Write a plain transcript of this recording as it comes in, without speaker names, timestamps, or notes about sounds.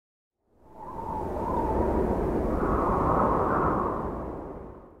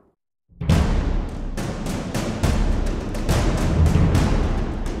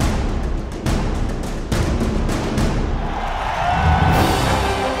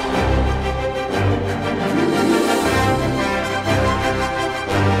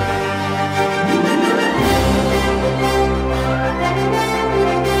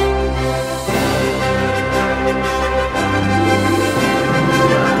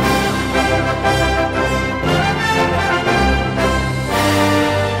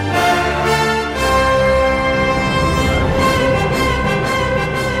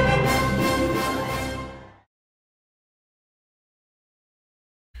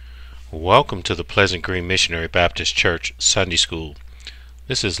Welcome to the Pleasant Green Missionary Baptist Church Sunday School.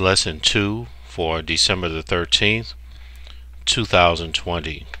 This is Lesson 2 for December the 13th,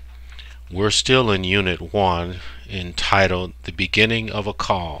 2020. We're still in Unit 1 entitled The Beginning of a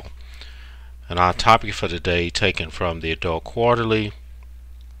Call. And our topic for today, taken from the Adult Quarterly,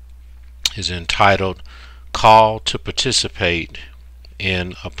 is entitled Call to Participate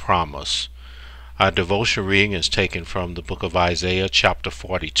in a Promise. Our devotion reading is taken from the book of Isaiah, chapter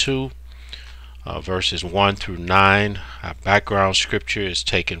 42. Verses 1 through 9. Our background scripture is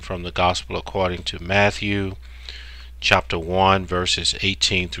taken from the Gospel according to Matthew, chapter 1, verses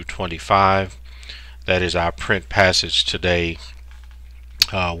 18 through 25. That is our print passage today,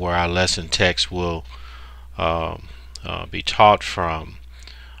 where our lesson text will be taught from.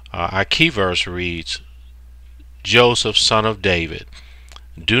 Our key verse reads, Joseph, son of David,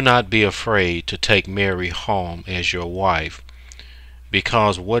 do not be afraid to take Mary home as your wife,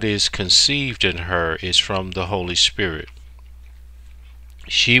 because what is conceived in her is from the Holy Spirit.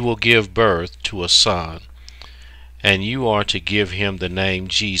 She will give birth to a son, and you are to give him the name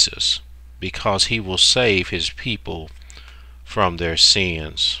Jesus, because he will save his people from their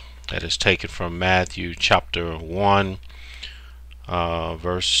sins. That is taken from Matthew chapter 1,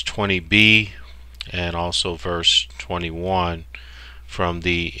 verse 20b, and also verse 21 from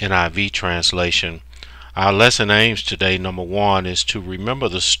the NIV translation. Our lesson aims today, number 1, is to remember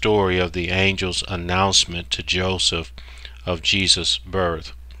the story of the angel's announcement to Joseph of Jesus'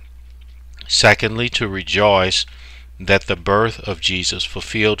 birth. Secondly, to rejoice that the birth of Jesus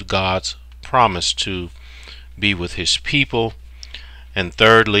fulfilled God's promise to be with his people. And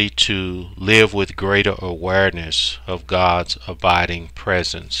thirdly, to live with greater awareness of God's abiding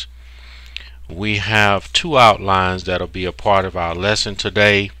presence. We have two outlines that will be a part of our lesson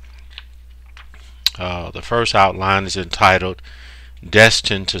today. The first outline is entitled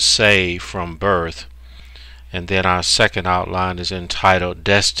Destined to Save from Birth, and then our second outline is entitled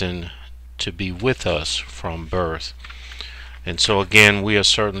Destined to Be With Us from Birth. And so again, we are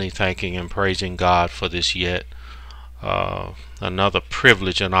certainly thanking and praising God for this yet another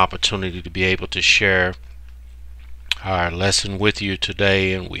privilege and opportunity to be able to share our lesson with you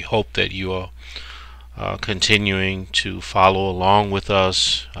today, and we hope that you are continuing to follow along with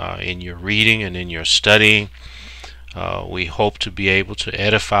us in your reading and in your studying. We hope to be able to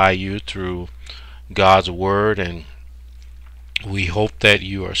edify you through God's Word, and we hope that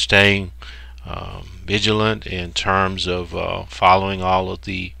you are staying vigilant in terms of following all of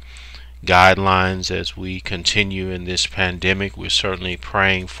the guidelines as we continue in this pandemic. We're certainly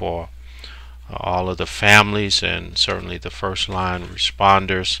praying for all of the families and certainly the first line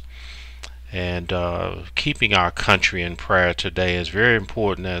responders. And keeping our country in prayer today is very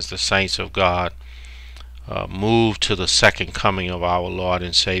important as the saints of God move to the second coming of our Lord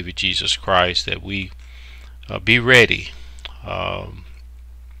and Savior Jesus Christ, that we be ready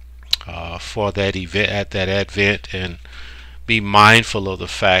for that event, at that advent, and be mindful of the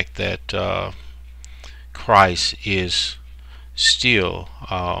fact that Christ is still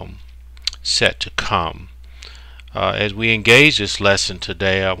set to come. As we engage this lesson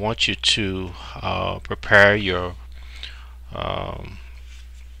today, I want you to prepare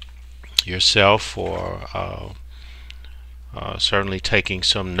yourself for certainly taking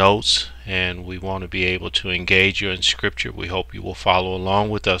some notes, and we want to be able to engage you in Scripture. We hope you will follow along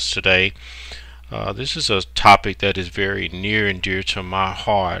with us today. This is a topic that is very near and dear to my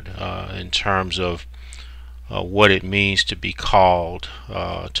heart in terms of what it means to be called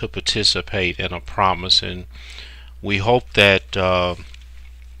to participate in a promise. And we hope that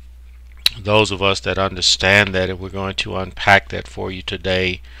those of us that understand that, we're going to unpack that for you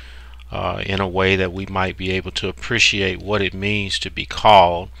today in a way that we might be able to appreciate what it means to be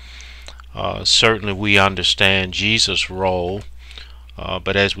called. Certainly we understand Jesus' role,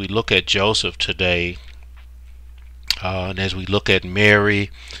 but as we look at Joseph today, and as we look at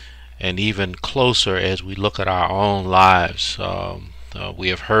Mary, and even closer as we look at our own lives, we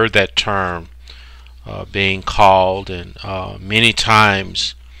have heard that term being called, and many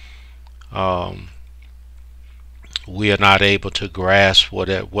times we are not able to grasp what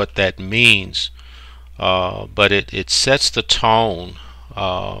that means, but it sets the tone.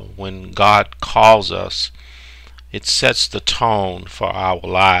 When God calls us, it sets the tone for our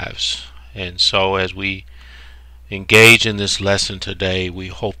lives. And so as we engage in this lesson today, we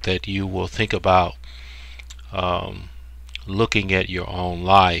hope that you will think about looking at your own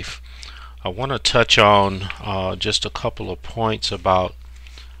life. I want to touch on just a couple of points about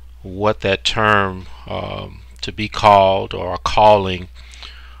what that term to be called or a calling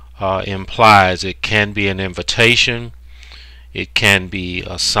implies. It can be an invitation, It can be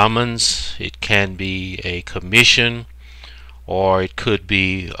a summons, it can be a commission, or it could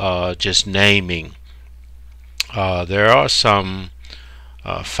be just naming. There are some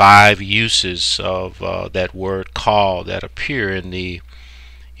 5 uses of that word call that appear in the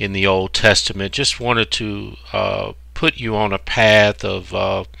Old Testament. Just wanted to put you on a path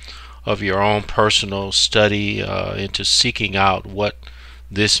of your own personal study into seeking out what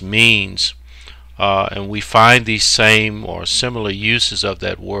this means. And we find these same or similar uses of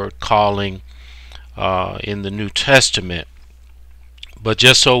that word calling in the New Testament. But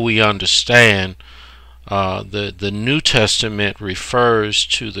just so we understand, the New Testament refers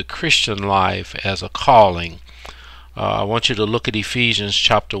to the Christian life as a calling. I want you to look at Ephesians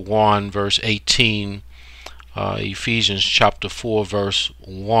chapter 1 verse 18, Ephesians chapter 4 verse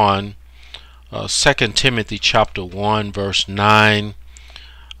 1, 2 Timothy chapter 1 verse 9,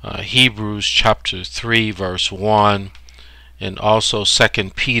 Hebrews chapter 3 verse 1, and also 2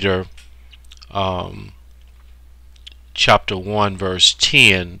 Peter chapter 1 verse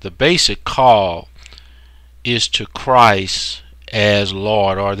 10. The basic call is to Christ as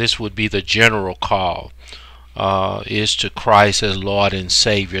Lord, or this would be the general call, is to Christ as Lord and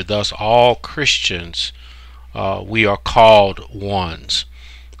Savior. Thus all Christians, we are called ones.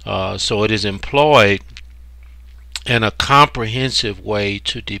 So it is employed in a comprehensive way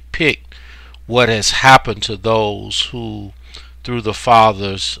to depict what has happened to those who, through the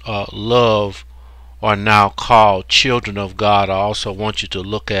Father's love, are now called children of God. I also want you to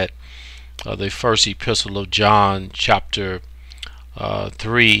look at the first epistle of John, chapter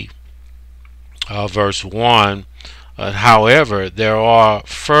 3, verse 1. However, there are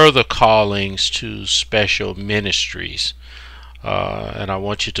further callings to special ministries. And I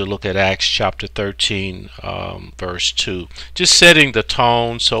want you to look at Acts chapter 13, verse 2. Just setting the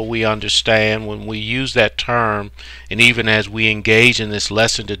tone so we understand when we use that term, and even as we engage in this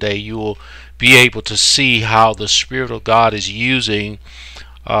lesson today, you will be able to see how the Spirit of God is using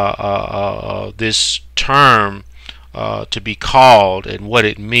this term to be called, and what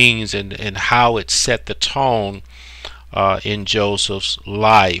it means, and how it set the tone in Joseph's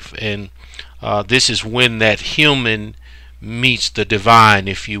life. And this is when that human meets the divine,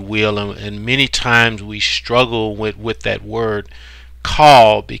 if you will, and many times we struggle with that word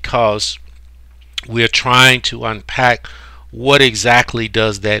call because we're trying to unpack what exactly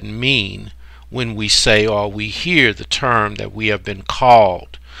does that mean when we say or we hear the term that we have been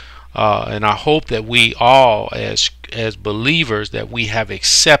called. And I hope that we all as believers, that we have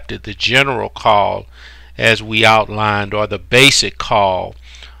accepted the general call as we outlined, or the basic call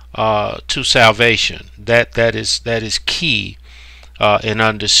to salvation. That is key in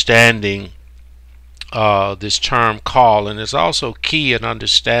understanding this term call, and it's also key in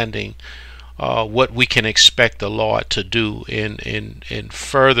understanding what we can expect the Lord to do in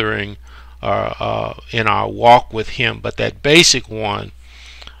furthering in our walk with Him. But that basic one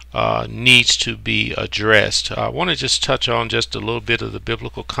needs to be addressed. I want to just touch on just a little bit of the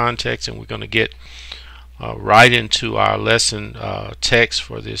biblical context, and we're going to get right into our lesson text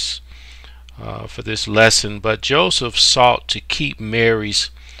for this lesson. But Joseph sought to keep Mary's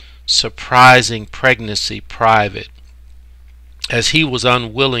surprising pregnancy private, as he was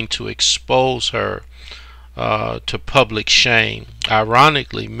unwilling to expose her to public shame.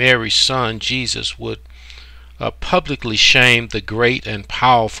 Ironically, Mary's son Jesus would publicly shame the great and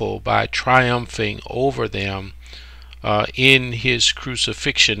powerful by triumphing over them in his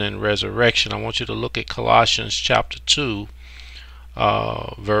crucifixion and resurrection. I want you to look at Colossians chapter 2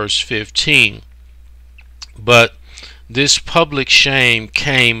 verse 15. But this public shame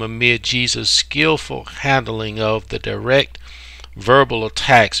came amid Jesus' skillful handling of the direct verbal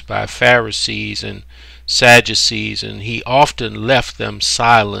attacks by Pharisees and Sadducees, and he often left them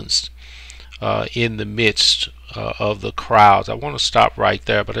silenced in the midst of the crowds. I want to stop right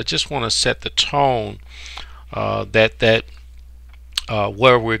there, but I just want to set the tone that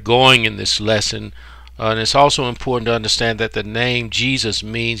where we're going in this lesson. And it's also important to understand that the name Jesus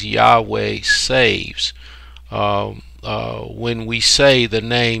means Yahweh saves. When we say the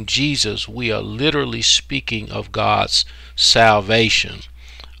name Jesus, we are literally speaking of God's salvation.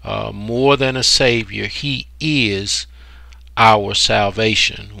 More than a Savior, He is our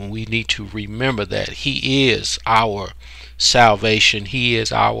salvation. We need to remember that He is our salvation. He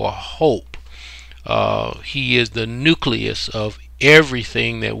is our hope. He is the nucleus of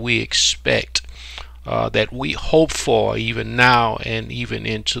everything that we expect, that we hope for, even now and even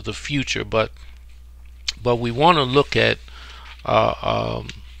into the future. But we want to look at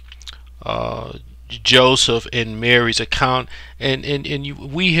Joseph and Mary's account,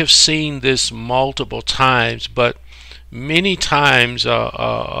 and we have seen this multiple times, but many times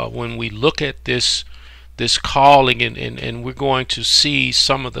when we look at this calling, and we're going to see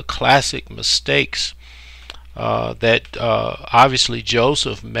some of the classic mistakes that obviously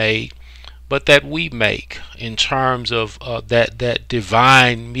Joseph made, but that we make in terms of that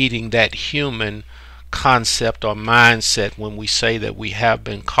divine meeting that human concept or mindset when we say that we have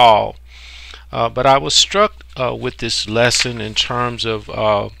been called. But I was struck with this lesson in terms of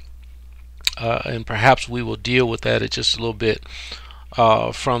and perhaps we will deal with that in just a little bit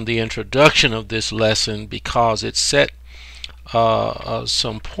from the introduction of this lesson, because it set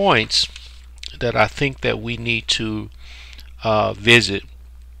some points that I think that we need to visit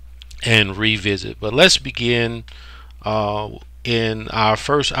and revisit. But let's begin in our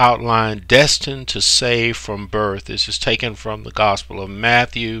first outline, destined to save from birth. This is taken from the Gospel of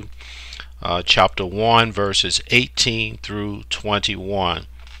Matthew, chapter 1, verses 18 through 21.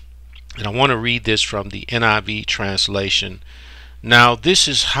 And I want to read this from the NIV translation. Now, this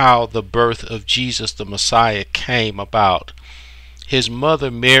is how the birth of Jesus the Messiah came about. His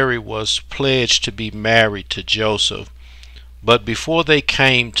mother Mary was pledged to be married to Joseph, but before they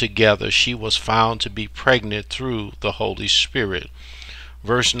came together, she was found to be pregnant through the Holy Spirit.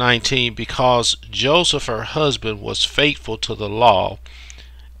 Verse 19, because Joseph, her husband, was faithful to the law,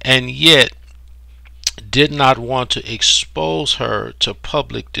 and yet did not want to expose her to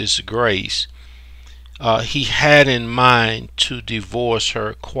public disgrace, he had in mind to divorce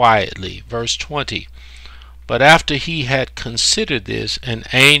her quietly. Verse 20, but after he had considered this, an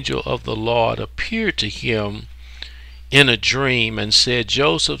angel of the Lord appeared to him in a dream and said,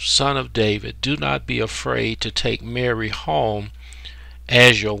 Joseph, son of David, do not be afraid to take Mary home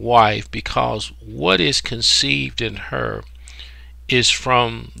as your wife, because what is conceived in her is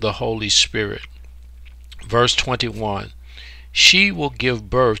from the Holy Spirit. Verse 21, she will give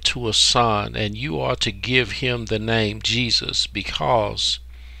birth to a son, and you are to give him the name Jesus, because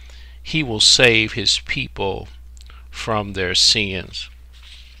he will save his people from their sins.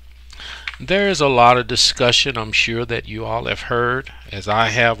 There is a lot of discussion, I'm sure, that you all have heard, as I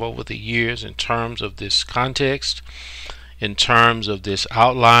have over the years, in terms of this context, in terms of this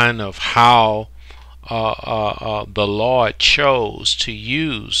outline of how the Lord chose to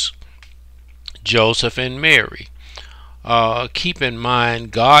use Joseph and Mary. Keep in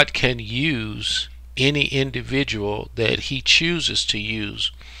mind, God can use any individual that he chooses to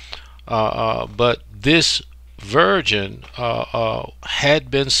use, but this virgin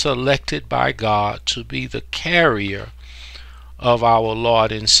had been selected by God to be the carrier of our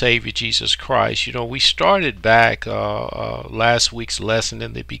Lord and Savior Jesus Christ. You know, we started back last week's lesson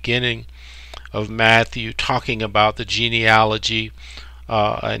in the beginning of Matthew talking about the genealogy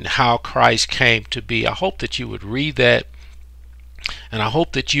and how Christ came to be. I hope that you would read that, and I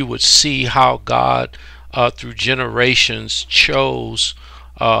hope that you would see how God through generations chose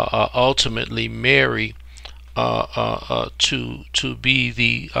ultimately Mary to be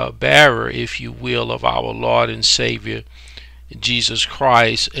the bearer, if you will, of our Lord and Savior Jesus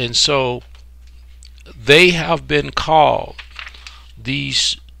Christ. And so they have been called,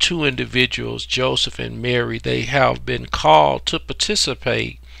 these two individuals, Joseph and Mary, they have been called to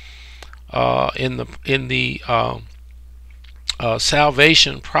participate in the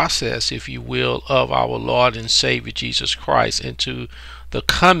salvation process, if you will, of our Lord and Savior Jesus Christ, into the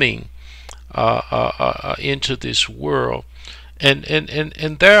coming into this world. And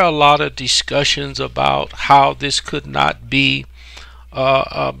there are a lot of discussions about how this could not be,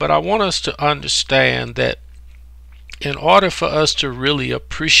 but I want us to understand that in order for us to really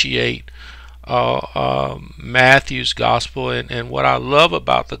appreciate Matthew's gospel, and what I love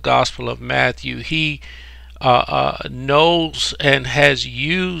about the Gospel of Matthew, he knows and has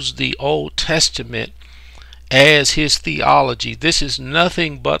used the Old Testament as his theology. This is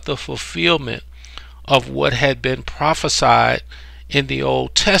nothing but the fulfillment of what had been prophesied in the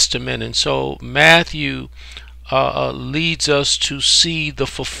Old Testament. And so Matthew leads us to see the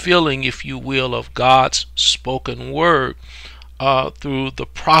fulfilling, if you will, of God's spoken word through the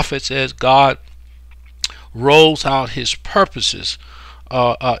prophets, as God rolls out his purposes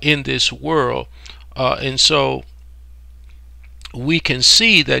in this world. And so we can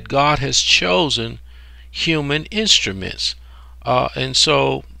see that God has chosen human instruments, and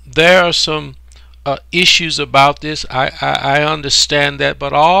so there are some issues about this. I understand that,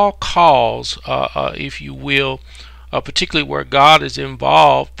 but all calls, if you will, particularly where God is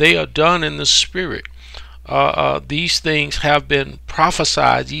involved, they are done in the Spirit. These things have been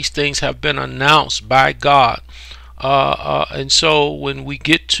prophesied, these things have been announced by God, and so when we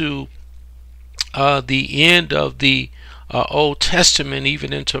get to the end of the Old Testament,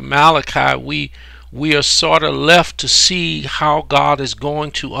 even into Malachi, we are sort of left to see how God is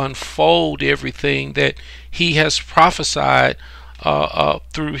going to unfold everything that he has prophesied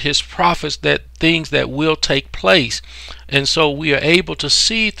through his prophets, that things that will take place. And so we are able to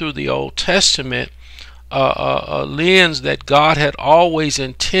see through the Old Testament a lens that God had always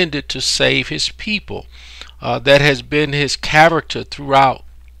intended to save his people. That has been his character throughout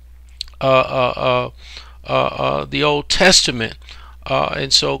the Old Testament.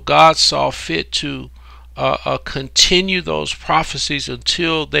 And so God saw fit to continue those prophecies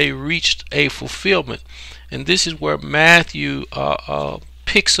until they reached a fulfillment. And this is where Matthew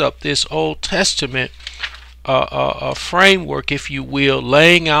picks up this Old Testament framework, if you will,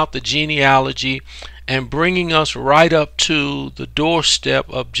 laying out the genealogy and bringing us right up to the doorstep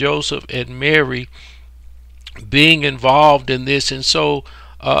of Joseph and Mary being involved in this. And so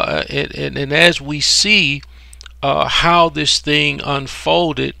and as we see how this thing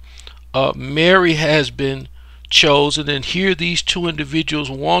unfolded, Mary has been chosen, and here these two individuals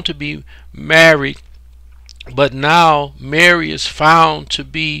want to be married, but now Mary is found to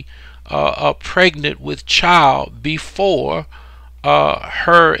be pregnant with child before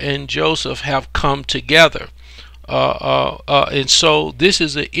her and Joseph have come together. And so this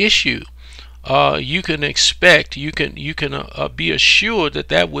is an issue. You can expect, you can be assured that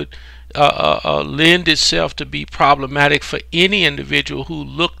that would lend itself to be problematic for any individual who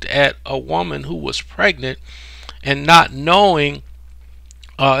looked at a woman who was pregnant and not knowing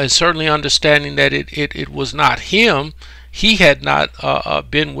and certainly understanding that it was not him. He had not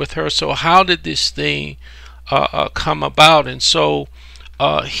been with her. So how did this thing come about? And so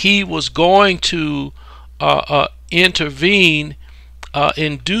he was going to intervene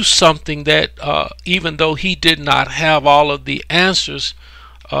and do something that even though he did not have all of the answers,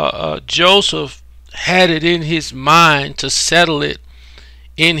 Joseph had it in his mind to settle it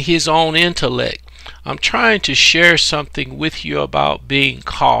in his own intellect. I'm trying to share something with you about being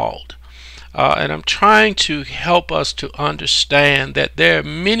called. And I'm trying to help us to understand that there are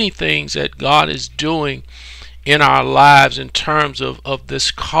many things that God is doing in our lives in terms of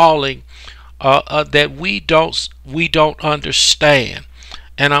this calling that we don't understand.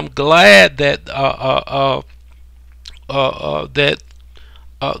 And I'm glad that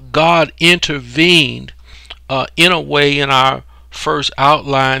God intervened in a way in our first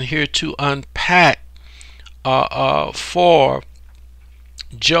outline here to unpack for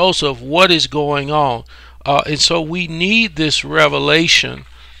Joseph what is going on. And so we need this revelation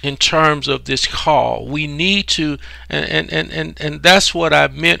in terms of this call. We need to, and that's what I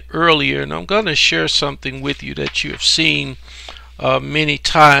meant earlier. And I'm going to share something with you that you have seen many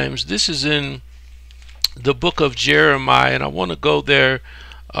times. This is in the book of Jeremiah, and I want to go there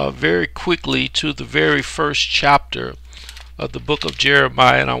very quickly to the very first chapter of the book of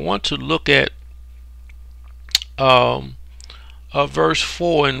Jeremiah, and I want to look at verse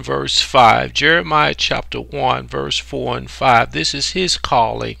 4 and verse 5. Jeremiah chapter 1 verse 4 and 5. This is his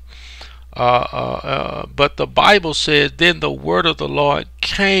calling. But the Bible says, "Then the word of the Lord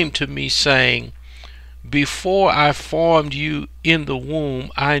came to me, saying, Before I formed you in the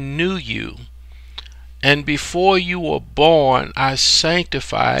womb, I knew you. And before you were born, I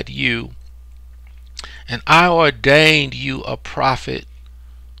sanctified you. And I ordained you a prophet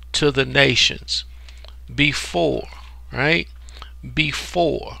to the nations." Before, right?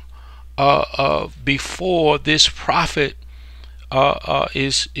 Before this prophet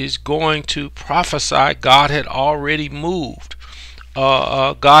is going to prophesy, God had already moved.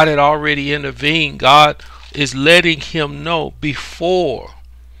 God had already intervened. God is letting him know before,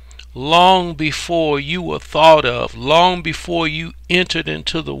 long before you were thought of, long before you entered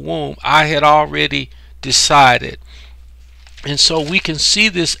into the womb, I had already decided. And so we can see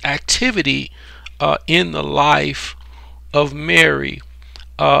this activity in the life of Mary,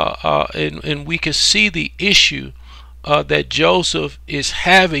 and we can see the issue that Joseph is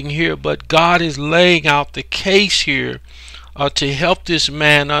having here, but God is laying out the case here to help this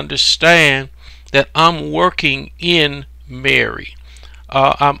man understand that I'm working in Mary.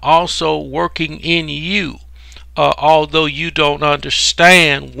 I'm also working in you. Although you don't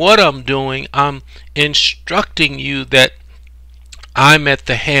understand what I'm doing, I'm instructing you that I'm at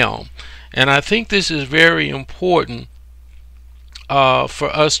the helm. And I think this is very important for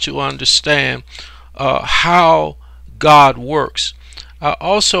us to understand how God works. I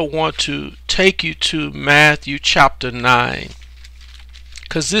also want to take you to Matthew chapter 9,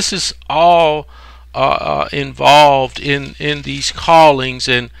 because this is all involved in these callings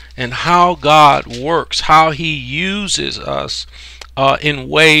and how God works, how he uses us in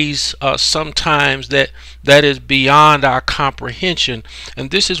ways sometimes that is beyond our comprehension.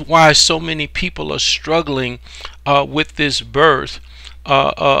 And this is why so many people are struggling with this birth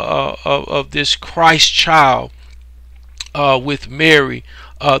of this Christ child with Mary,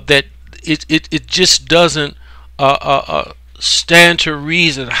 that it just doesn't stand to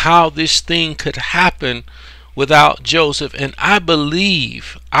reason how this thing could happen without Joseph. And I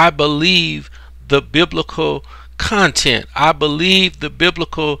believe the biblical content. I believe the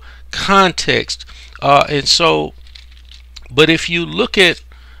biblical context. And so, but if you look at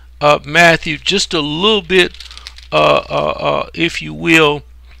Matthew just a little bit, if you will,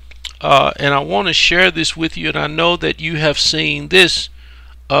 and I want to share this with you, and I know that you have seen this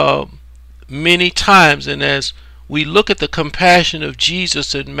many times. And as we look at the compassion of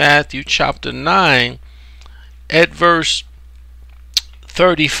Jesus in Matthew chapter 9 at verse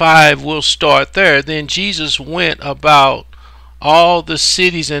 35, we'll start there. Then Jesus went about all the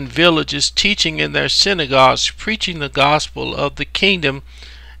cities and villages, teaching in their synagogues, preaching the gospel of the kingdom,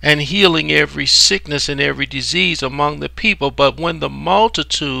 and healing every sickness and every disease among the people. But when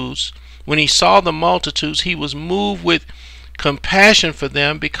he saw the multitudes, he was moved with compassion for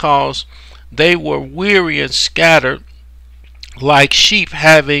them, because they were weary and scattered like sheep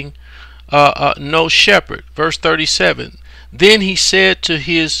having no shepherd. Verse 37. Then he said to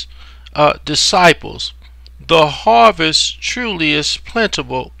his disciples, the harvest truly is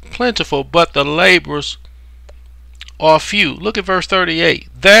plentiful, but the laborers are few. Look at verse 38.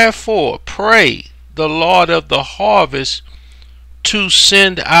 Therefore pray the Lord of the harvest to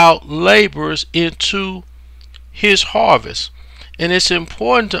send out laborers into his harvest. And it's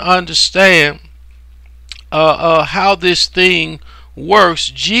important to understand how this thing works.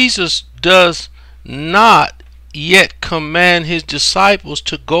 Jesus does not yet command his disciples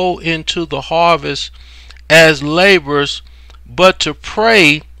to go into the harvest as laborers, but to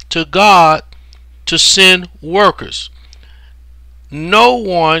pray to God to send workers. No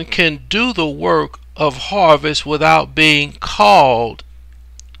one can do the work of harvest without being called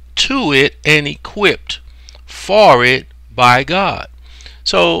to it and equipped for it by God.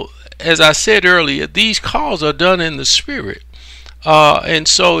 So, as I said earlier, these calls are done in the Spirit. And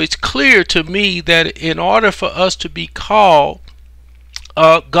so it's clear to me that in order for us to be called,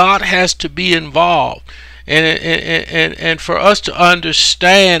 God has to be involved. And for us to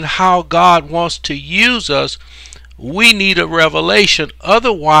understand how God wants to use us, we need a revelation.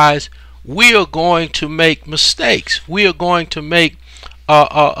 Otherwise, we are going to make mistakes. We are going to make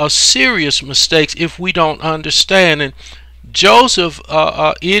a serious mistakes if we don't understand. And Joseph,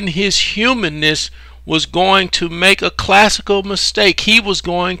 in his humanness, was going to make a classical mistake. He was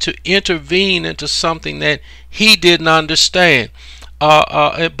going to intervene into something that he didn't understand.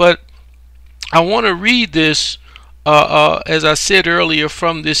 But I want to read this, as I said earlier,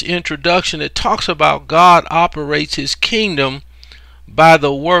 from this introduction. It talks about God operates his kingdom by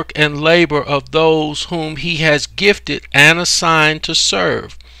the work and labor of those whom he has gifted and assigned to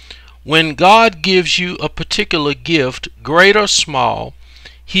serve. When God gives you a particular gift, great or small,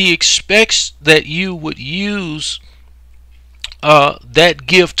 he expects that you would use that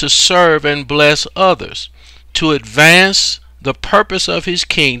gift to serve and bless others, to advance the purpose of his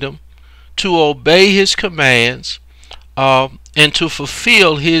kingdom, to obey his commands, and to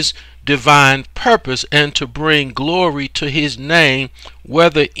fulfill his divine purpose, and to bring glory to his name,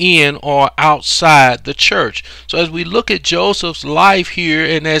 whether in or outside the church. So as we look at Joseph's life here,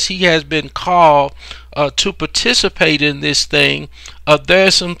 and as he has been called to participate in this thing, there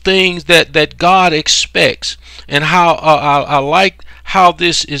are some things that God expects. And how I like how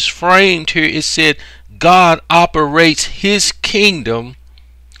this is framed here. It said God operates his kingdom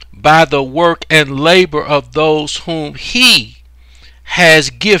by the work and labor of those whom he has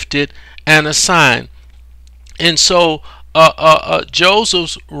gifted and assigned. And so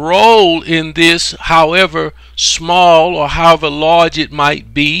Joseph's role in this, however small or however large it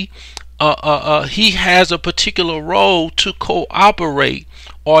might be, he has a particular role to cooperate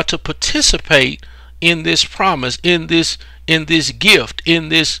or to participate in this promise, in this gift, in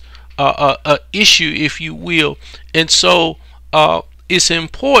this issue, if you will. And so it's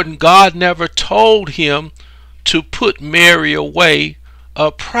important. God never told him to put Mary away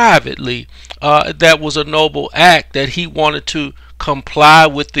privately. That was a noble act that he wanted to comply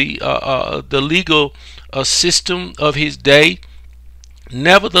with the legal system of his day.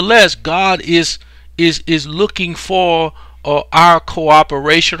 Nevertheless, God is looking for our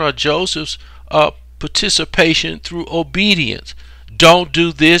cooperation, or Joseph's participation, through obedience. Don't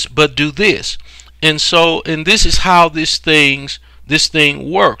do this, but do this. And this is how this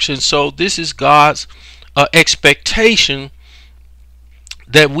thing works. And so this is God's expectation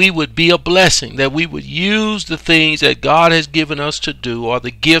that we would be a blessing, that we would use the things that God has given us to do, or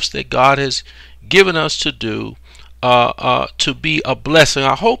the gifts that God has given us to do, to be a blessing.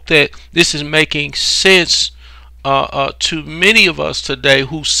 I hope that this is making sense to many of us today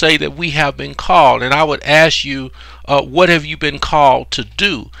who say that we have been called. And I would ask you, what have you been called to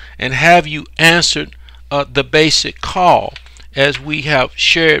do? And have you answered the basic call, as we have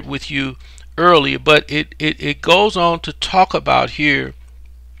shared with you earlier? But it goes on to talk about here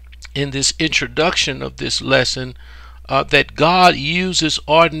in this introduction of this lesson, that God uses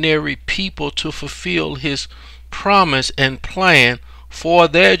ordinary people to fulfill his promise and plan for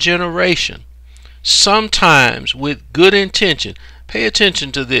their generation, sometimes with good intention. Pay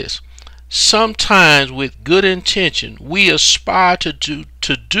attention to this. Sometimes with good intention, we aspire to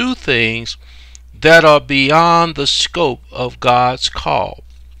do things that are beyond the scope of God's call.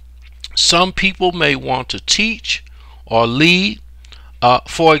 Some people may want to teach or lead.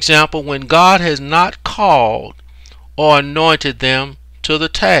 For example, when God has not called or anointed them to the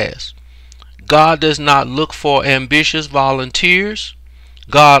task. God does not look for ambitious volunteers.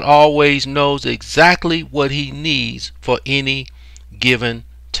 God always knows exactly what he needs for any given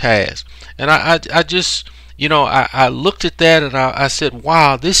task. And I just, I looked at that and I said,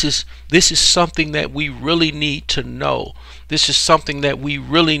 wow, this is something that we really need to know. This is something that we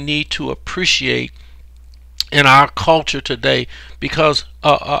really need to appreciate in our culture today, because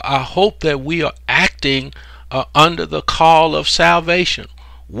I hope that we are acting under the call of salvation,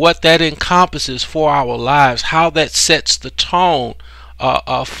 what that encompasses for our lives, how that sets the tone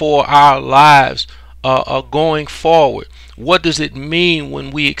for our lives going forward. What does it mean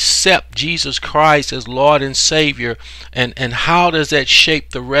when we accept Jesus Christ as Lord and Savior, and how does that shape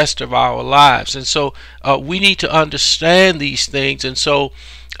the rest of our lives? And so we need to understand these things. And so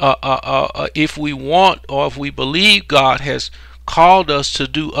if we want, or if we believe God has called us to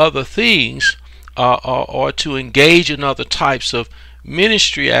do other things, or to engage in other types of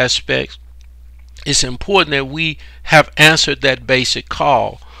ministry aspects, it's important that we have answered that basic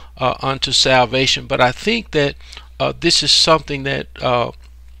call unto salvation. But I think that this is something that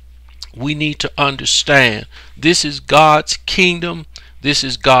we need to understand. This is God's kingdom. This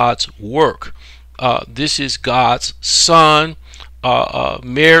is God's work. This is God's son.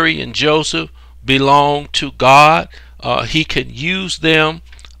 Mary and Joseph belong to God. He can use them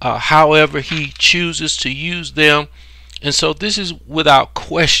however he chooses to use them. And so this is without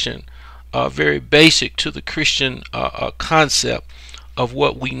question very basic to the Christian concept of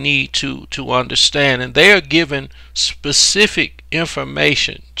what we need to understand. And they are given specific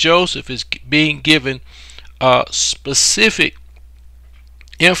information. Joseph is being given specific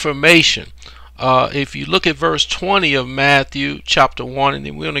information. If you look at verse 20 of Matthew chapter 1, and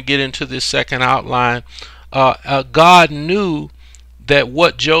then we're going to get into this second outline, God knew that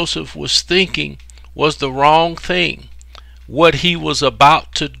what Joseph was thinking was the wrong thing. What he was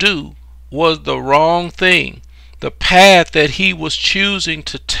about to do was the wrong thing. The path that he was choosing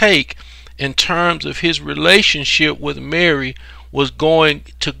to take in terms of his relationship with Mary was going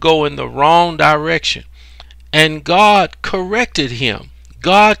to go in the wrong direction. And God corrected him.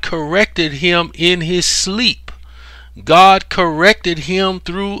 God corrected him in his sleep. God corrected him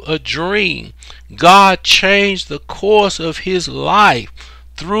through a dream. God changed the course of his life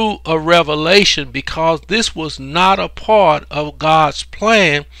through a revelation, because this was not a part of God's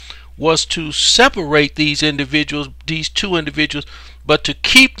plan, was to separate these individuals, these two individuals, but to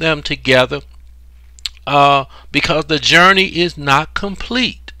keep them together, because the journey is not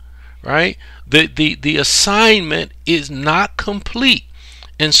complete, right? The assignment is not complete.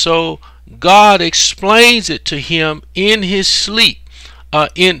 And so God explains it to him in his sleep,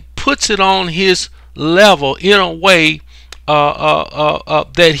 and puts it on his level in a way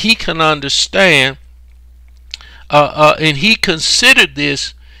that he can understand, and he considered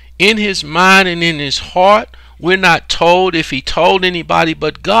this in his mind and in his heart. We're not told if he told anybody,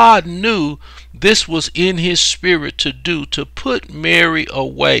 but God knew this was in his spirit to do, to put Mary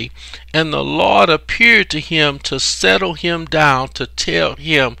away. And the Lord appeared to him to settle him down, to tell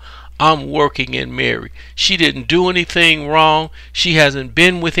him, I'm working in Mary. She didn't do anything wrong. She hasn't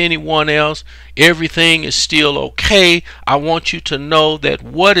been with anyone else. Everything is still okay. I want you to know that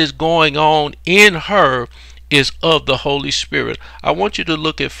what is going on in her is of the Holy Spirit. I want you to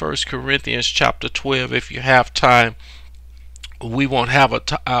look at 1 Corinthians chapter 12 if you have time. We won't have an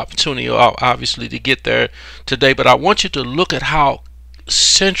opportunity, obviously, to get there today, but I want you to look at how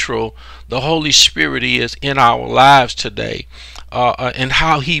central the Holy Spirit is in our lives today, and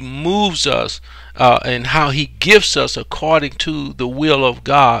how he moves us, and how he gives us according to the will of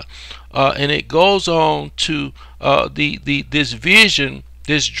God. And it goes on to this vision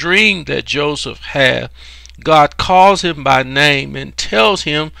this dream that Joseph had, God calls him by name and tells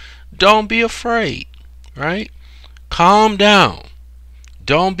him, don't be afraid, right? Calm down.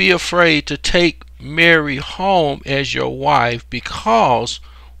 Don't be afraid to take Mary home as your wife, because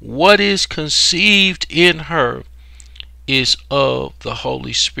what is conceived in her is of the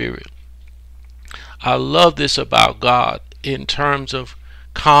Holy Spirit. I love this about God in terms of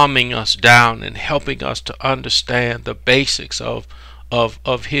calming us down and helping us to understand the basics of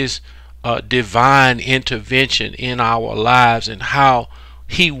his divine intervention in our lives and how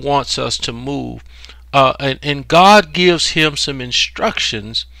he wants us to move. And God gives him some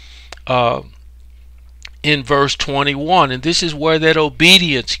instructions in verse 21, and this is where that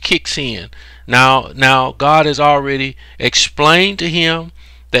obedience kicks in. Now God has already explained to him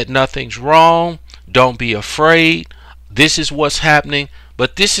that nothing's wrong. Don't be afraid. This is what's happening.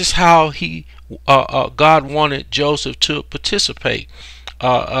 But this is how God wanted Joseph to participate.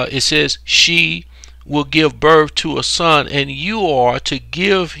 It says, she will give birth to a son, and you are to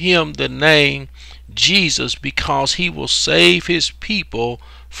give him the name Jesus, because he will save his people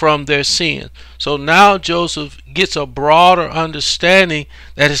from their sins. So now Joseph gets a broader understanding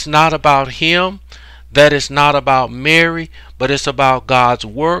that it's not about him, that it's not about Mary, but it's about God's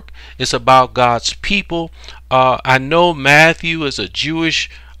work. It's about God's people. I know Matthew is a Jewish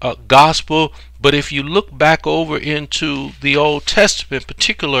gospel, but if you look back over into the Old Testament,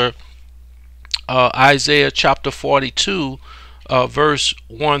 particular Isaiah chapter 42, verse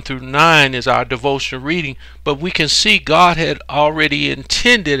 1 through 9 is our devotional reading, but we can see God had already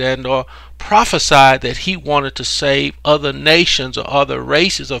intended and prophesied that he wanted to save other nations or other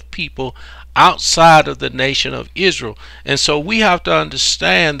races of people outside of the nation of Israel. And so we have to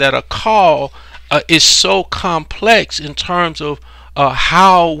understand that a call is so complex in terms of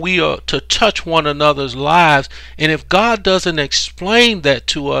how we are to touch one another's lives, and if God doesn't explain that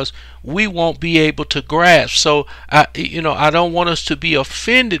to us, we won't be able to grasp. So I don't want us to be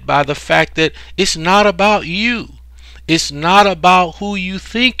offended by the fact that it's not about you. It's not about who you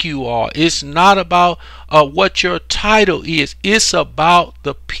think you are. It's not about what your title is. It's about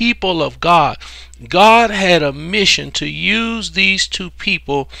the people of God. God had a mission to use these two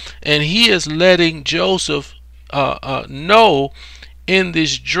people, and he is letting Joseph know in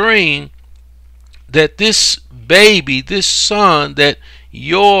this dream that this baby, this son that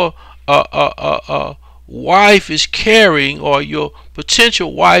your wife is carrying, or your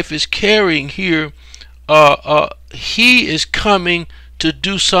potential wife is carrying here, he is coming to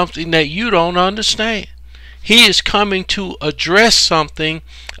do something that you don't understand. He is coming to address something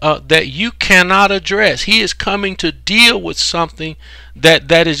that you cannot address. He is coming to deal with something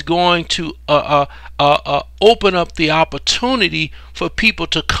that is going to open up the opportunity for people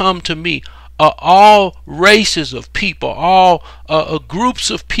to come to me. All races of people, all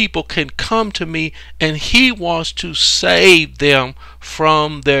groups of people can come to me, and he wants to save them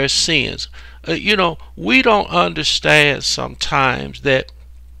from their sins. We don't understand sometimes that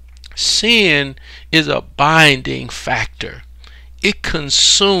sin is a binding factor. It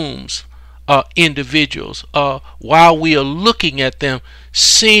consumes individuals. While we are looking at them,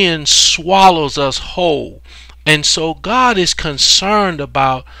 sin swallows us whole. And so God is concerned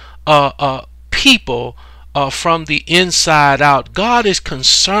about people from the inside out. God is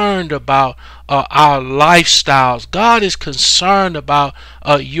concerned about our lifestyles. God is concerned about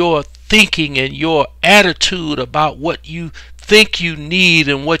your thinking and your attitude about what you think you need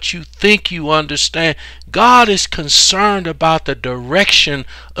and what you think you understand. God is concerned about the direction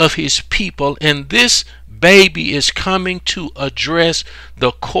of his people, and this baby is coming to address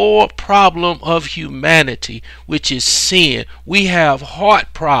the core problem of humanity, which is sin. We have heart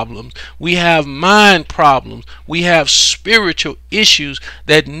problems, we have mind problems, we have spiritual issues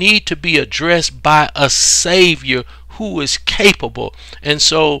that need to be addressed by a Savior who is capable. And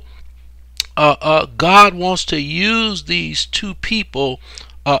so God wants to use these two people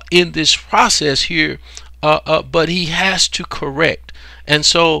in this process here, but he has to correct. And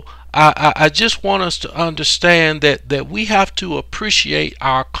so I just want us to understand that we have to appreciate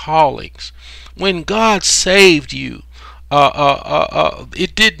our callings. When God saved you,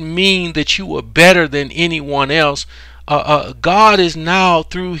 it didn't mean that you were better than anyone else. God is now,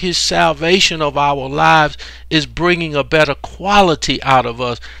 through his salvation of our lives, is bringing a better quality out of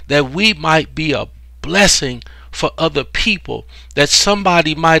us, that we might be a blessing for other people, that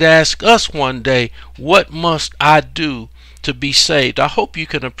somebody might ask us one day, what must I do to be saved? I hope you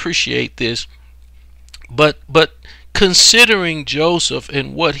can appreciate this. But considering Joseph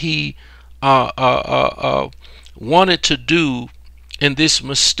and what he wanted to do, and this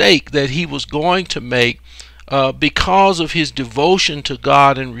mistake that he was going to make, because of his devotion to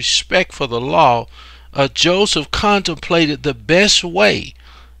God and respect for the law, Joseph contemplated the best way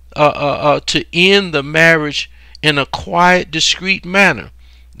to end the marriage in a quiet, discreet manner.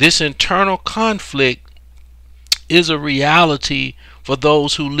 This internal conflict is a reality for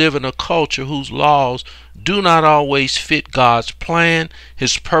those who live in a culture whose laws do not always fit God's plan,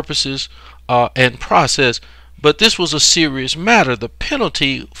 his purposes, and process. But this was a serious matter. The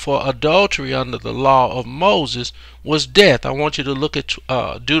penalty for adultery under the law of Moses was death. I want you to look at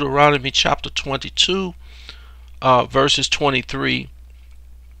Deuteronomy chapter 22, verses 23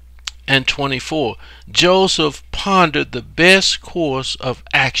 and 24. Joseph pondered the best course of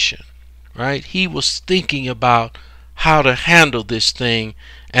action, right? He was thinking about how to handle this thing,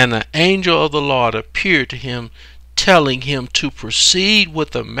 and the angel of the Lord appeared to him, telling him to proceed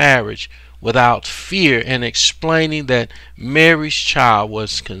with the marriage without fear, and explaining that Mary's child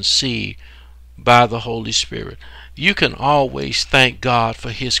was conceived by the Holy Spirit. You can always thank God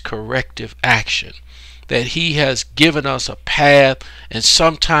for his corrective action, that he has given us a path, and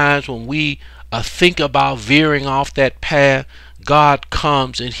sometimes when we think about veering off that path, God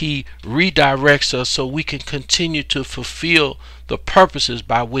comes and he redirects us so we can continue to fulfill the purposes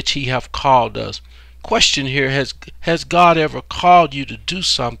by which he have called us. Question here, has God ever called you to do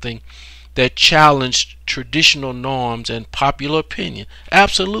something that challenged traditional norms and popular opinion?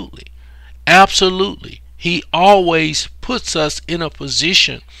 Absolutely. Absolutely. He always puts us in a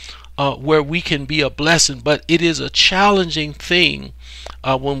position where we can be a blessing, but it is a challenging thing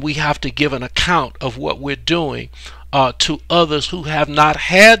when we have to give an account of what we're doing to others who have not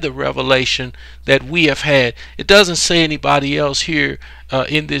had the revelation that we have had. It doesn't say anybody else here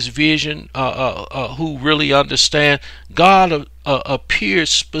in this vision who really understand. God appears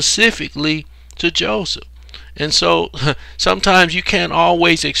specifically to Joseph. And so sometimes you can't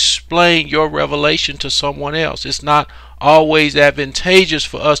always explain your revelation to someone else. It's not always advantageous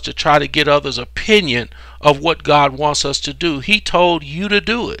for us to try to get others' opinion of what God wants us to do. He told you to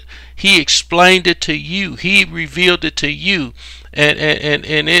do it. He explained it to you. He revealed it to you. And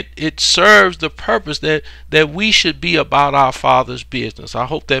it serves the purpose that we should be about our Father's business. I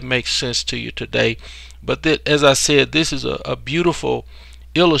hope that makes sense to you today. But as I said, this is a beautiful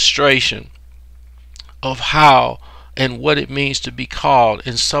illustration of how and what it means to be called,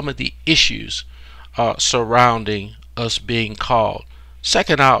 and some of the issues surrounding us being called.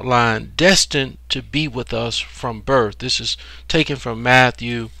 Second outline, destined to be with us from birth. This is taken from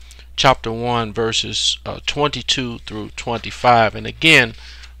Matthew chapter 1 verses 22 through 25, and again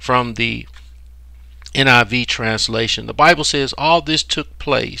from the NIV translation. The Bible says, all this took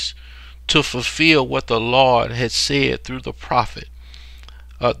place to fulfill what the Lord had said through the prophet.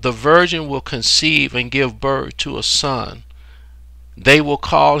 The virgin will conceive and give birth to a son. They will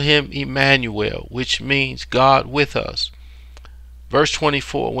call him Emmanuel, which means God with us. Verse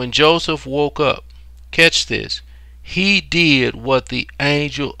 24, when Joseph woke up, catch this, he did what the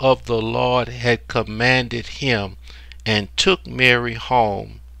angel of the Lord had commanded him and took Mary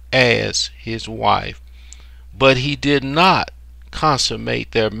home as his wife. But he did not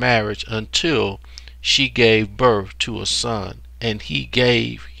consummate their marriage until she gave birth to a son, and he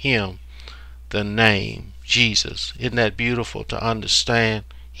gave him the name Jesus. Isn't that beautiful to understand?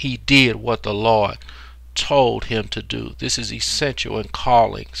 He did what the Lord told him to do. This is essential in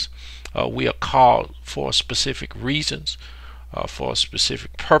callings. We are called for specific reasons, for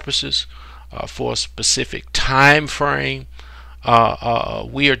specific purposes, for a specific time frame.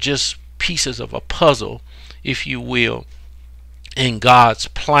 We are just pieces of a puzzle, if you will, in God's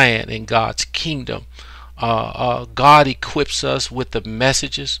plan, in God's kingdom. God equips us with the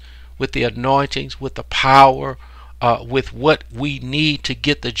messages, with the anointings, with the power, with what we need to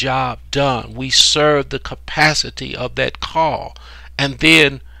get the job done. We serve the capacity of that call,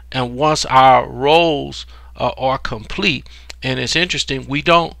 and once our roles are complete. And it's interesting, we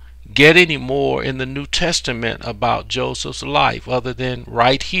don't get any more in the New Testament about Joseph's life other than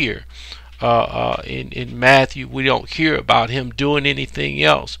right here in Matthew. We don't hear about him doing anything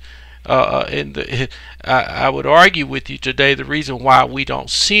else. I would argue with you today, the reason why we don't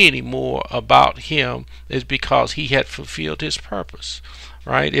see any more about him is because he had fulfilled his purpose,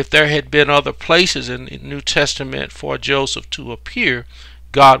 right? If there had been other places in the New Testament for Joseph to appear,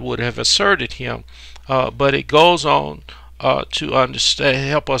 God would have asserted him. But it goes on to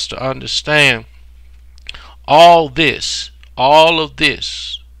help us to understand all of this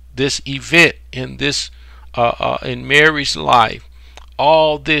event in Mary's life.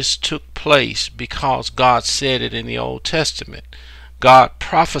 All this took place because God said it in the Old Testament. God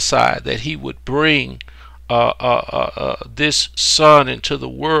prophesied that he would bring this son into the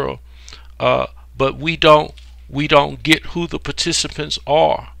world, but but we don't get who the participants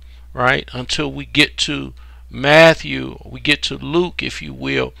are, right, until we get to Matthew, we get to Luke, if you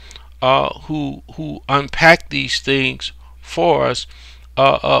will, who unpack these things for us.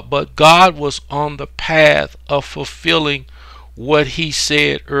 But God was on the path of fulfilling what he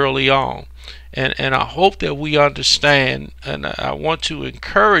said early on. And I hope that we understand, and I want to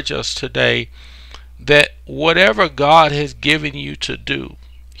encourage us today, that whatever God has given you to do,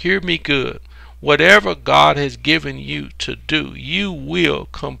 hear me good, whatever God has given you to do, you will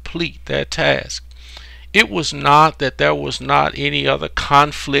complete that task. It was not that there was not any other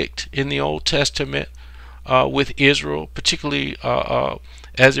conflict in the Old Testament with Israel, particularly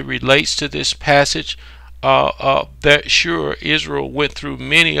as it relates to this passage. That sure, Israel went through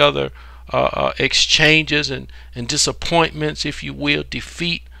many other exchanges and disappointments, if you will,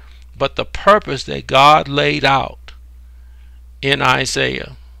 defeat, but the purpose that God laid out in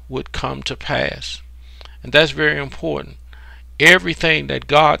Isaiah would come to pass. And that's very important. Everything that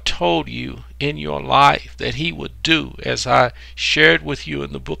God told you in your life that he would do, as I shared with you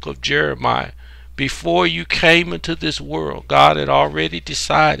in the book of Jeremiah, before you came into this world, God had already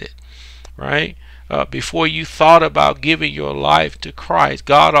decided, right? Before you thought about giving your life to Christ,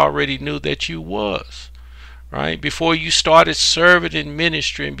 God already knew that you was, right? Before you started serving in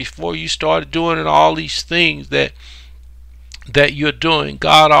ministry, and before you started doing all these things that you're doing,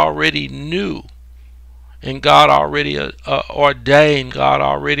 God already knew, and God already ordained, God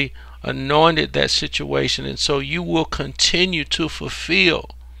already anointed that situation. And so you will continue to fulfill,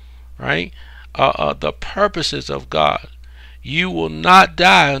 right, the purposes of God. You will not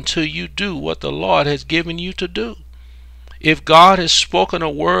die until you do what the Lord has given you to do. If God has spoken a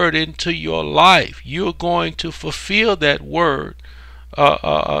word into your life, you're going to fulfill that word,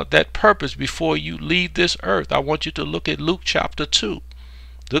 that purpose before you leave this earth. I want you to look at Luke chapter 2.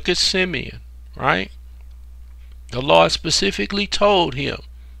 Look at Simeon, right? The Lord specifically told him,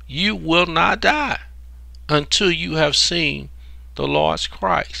 you will not die until you have seen the Lord's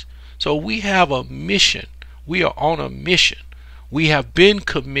Christ. So we have a mission. We are on a mission. We have been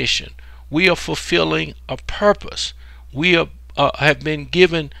commissioned. We are fulfilling a purpose. We have been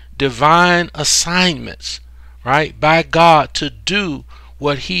given divine assignments, right, by God to do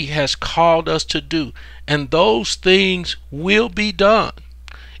what he has called us to do. And those things will be done.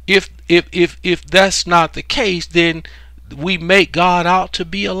 If that's not the case, then we make God out to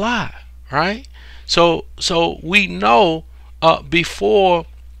be a lie, right? So we know before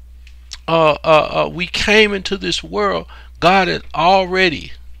we came into this world, God had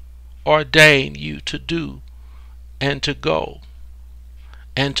already ordained you to do and to go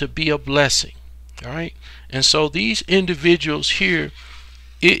and to be a blessing. All right. And so these individuals here,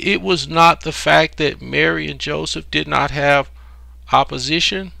 it was not the fact that Mary and Joseph did not have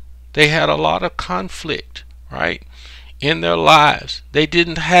opposition. They had a lot of conflict, right, in their lives. They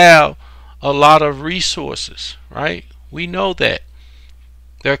didn't have a lot of resources, right? We know that.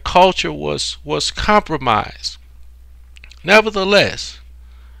 Their culture was compromised. Nevertheless,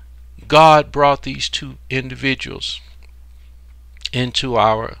 God brought these two individuals into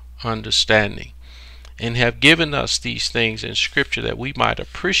our understanding and have given us these things in Scripture that we might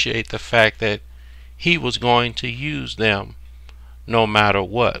appreciate the fact that he was going to use them no matter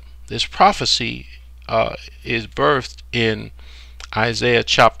what. This prophecy is birthed in Isaiah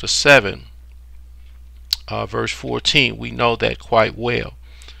chapter 7, verse 14. We know that quite well.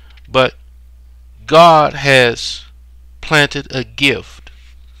 But God has planted a gift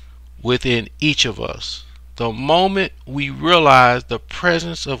within each of us. The moment we realize the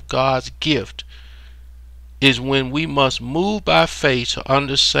presence of God's gift is when we must move by faith to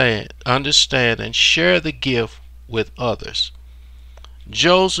understand and share the gift with others.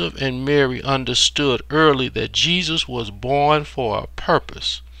 Joseph and Mary understood early that Jesus was born for a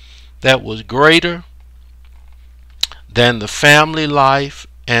purpose that was greater than the family life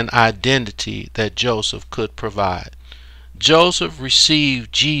and identity that Joseph could provide. Joseph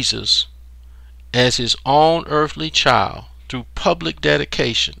received Jesus as his own earthly child through public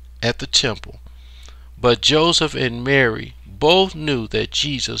dedication at the temple. But Joseph and Mary both knew that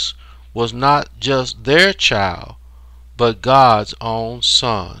Jesus was not just their child, but God's own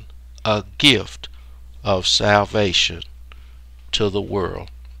son, a gift of salvation to the world.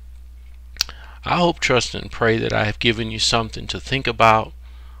 I hope, trust, and pray that I have given you something to think about.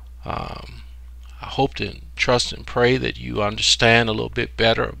 I hope to trust and pray that you understand a little bit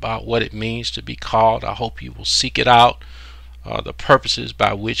better about what it means to be called. I hope you will seek it out, the purposes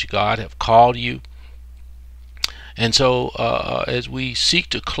by which God have called you. And so as we seek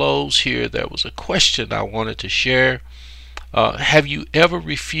to close here, there was a question I wanted to share Have you ever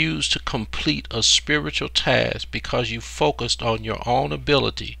refused to complete a spiritual task because you focused on your own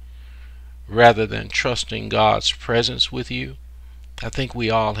ability rather than trusting God's presence with you? I think we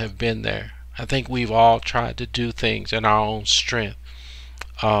all have been there. I think we've all tried to do things in our own strength.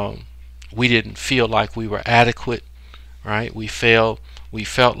 We didn't feel like we were adequate, right? We felt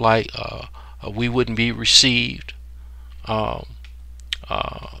like we wouldn't be received um,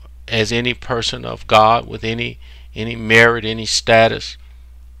 as any person of God with any merit, any status.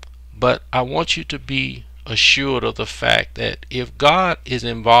 But I want you to be assured of the fact that if God is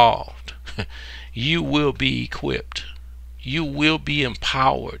involved, you will be equipped. You will be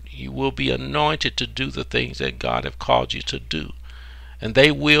empowered. You will be anointed to do the things that God have called you to do. And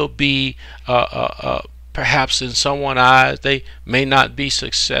they will be, perhaps in someone's eyes, they may not be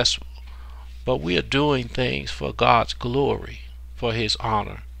successful. But we are doing things for God's glory, for His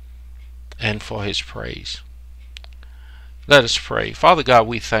honor, and for His praise. Let us pray. Father God,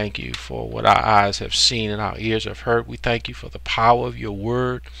 we thank you for what our eyes have seen and our ears have heard. We thank you for the power of your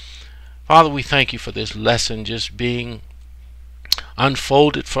word. Father, we thank you for this lesson just being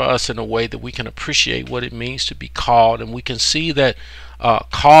unfolded for us in a way that we can appreciate what it means to be called, and we can see that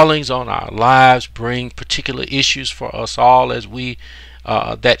callings on our lives bring particular issues for us all as we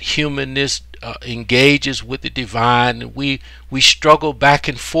that humanness engages with the divine, and we struggle back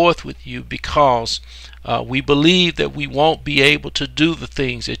and forth with you because we believe that we won't be able to do the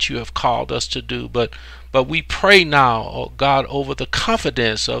things that you have called us to do. But we pray now, oh God, over the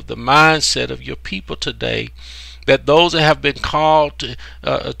confidence of the mindset of your people today, that those that have been called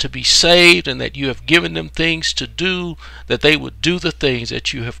to be saved and that you have given them things to do, that they would do the things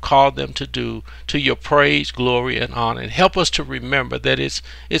that you have called them to do to your praise, glory, and honor. And help us to remember that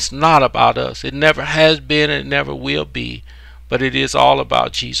it's not about us. It never has been and it never will be. But it is all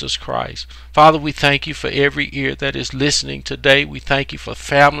about Jesus Christ. Father, we thank you for every ear that is listening today. We thank you for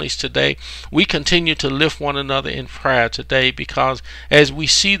families today. We continue to lift one another in prayer today, because as we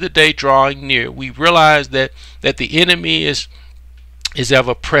see the day drawing near, we realize that the enemy is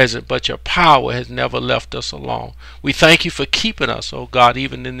ever present, but your power has never left us alone. We thank you for keeping us, oh God,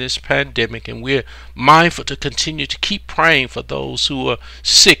 even in this pandemic, and we're mindful to continue to keep praying for those who are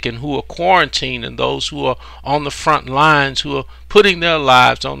sick and who are quarantined, and those who are on the front lines, who are putting their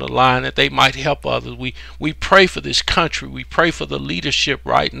lives on the line that they might help others. We pray for this country. We pray for the leadership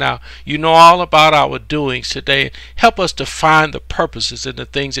right now. You know all about our doings today. Help us to find the purposes in the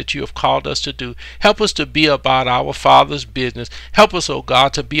things that you have called us to do. Help us to be about our Father's business. Help us, oh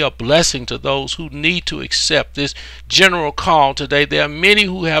God, to be a blessing to those who need to accept this general call today. There are many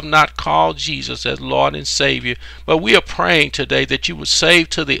who have not called Jesus as Lord and Savior, but we are praying today that you would save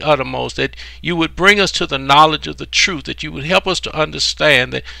to the uttermost, that you would bring us to the knowledge of the truth, that you would help us to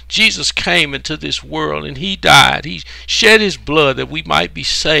understand that Jesus came into this world and he died. He shed his blood that we might be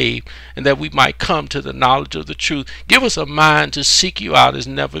saved and that we might come to the knowledge of the truth. Give us a mind to seek you out as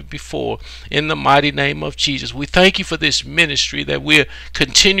never before, in the mighty name of Jesus. We thank you for this ministry that we're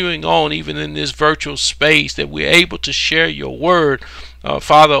continuing on even in this virtual space, that we're able to share your word,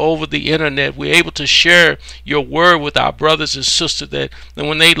 Father, over the internet. We're able to share your word with our brothers and sisters, that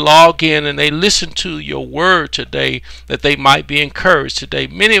when they log in and they listen to your word today, that they might be encouraged today.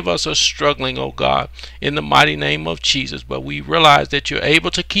 Many of us are struggling, oh God, in the mighty name of Jesus, but we realize that you're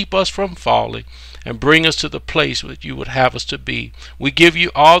able to keep us from falling and bring us to the place that you would have us to be. We give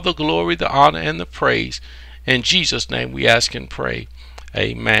you all the glory, the honor, and the praise. In Jesus' name we ask and pray.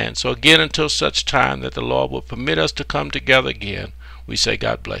 Amen. So again, until such time that the Lord will permit us to come together again, we say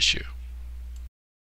God bless you.